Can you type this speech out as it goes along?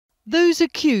Those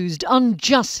accused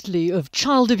unjustly of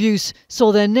child abuse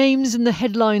saw their names in the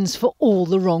headlines for all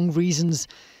the wrong reasons.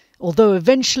 Although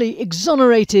eventually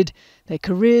exonerated, their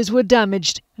careers were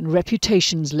damaged and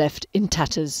reputations left in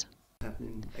tatters.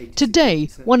 Today,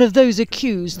 one of those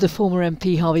accused, the former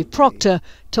MP Harvey Proctor,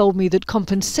 told me that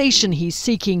compensation he's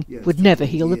seeking would never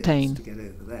heal the pain.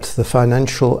 The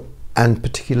financial and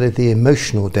particularly the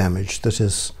emotional damage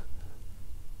that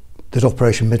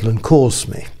Operation Midland caused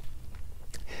me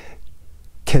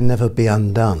can never be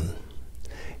undone.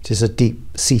 It is a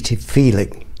deep-seated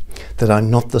feeling that I'm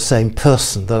not the same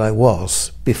person that I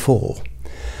was before,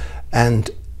 and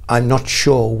I'm not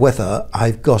sure whether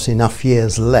I've got enough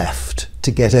years left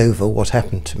to get over what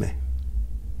happened to me.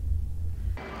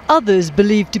 Others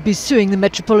believed to be suing the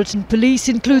Metropolitan Police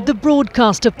include the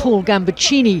broadcaster Paul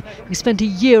Gambaccini, who spent a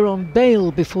year on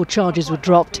bail before charges were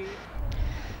dropped.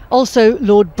 Also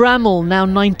Lord Bramall, now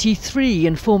 93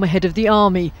 and former head of the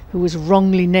army, who was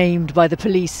wrongly named by the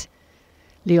police.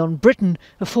 Leon Britton,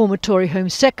 a former Tory Home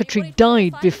Secretary,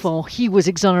 died before he was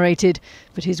exonerated,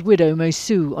 but his widow may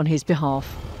sue on his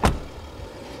behalf.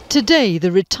 Today,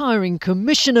 the retiring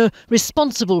commissioner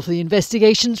responsible for the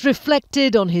investigations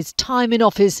reflected on his time in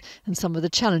office and some of the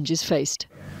challenges faced.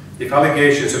 If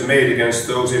allegations are made against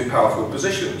those in powerful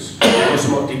positions, they must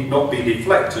not be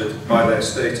deflected by their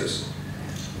status.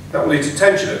 That will lead to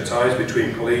tension at times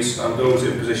between police and those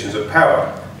in positions of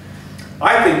power.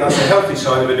 I think that's a healthy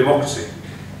sign of a democracy,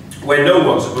 where no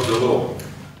one's above the law.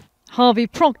 Harvey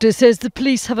Proctor says the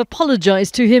police have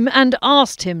apologised to him and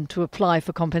asked him to apply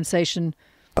for compensation.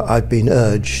 I've been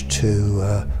urged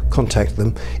to contact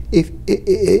them,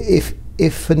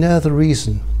 if for no other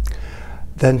reason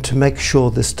than to make sure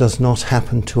this does not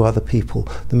happen to other people.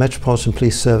 The Metropolitan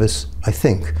Police Service, I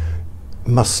think,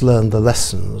 must learn the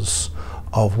lessons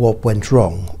of what went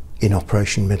wrong in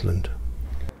Operation Midland.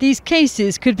 These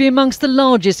cases could be amongst the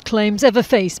largest claims ever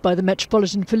faced by the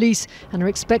Metropolitan Police and are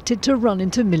expected to run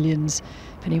into millions.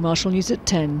 Penny Marshall, News at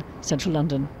 10, Central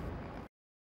London.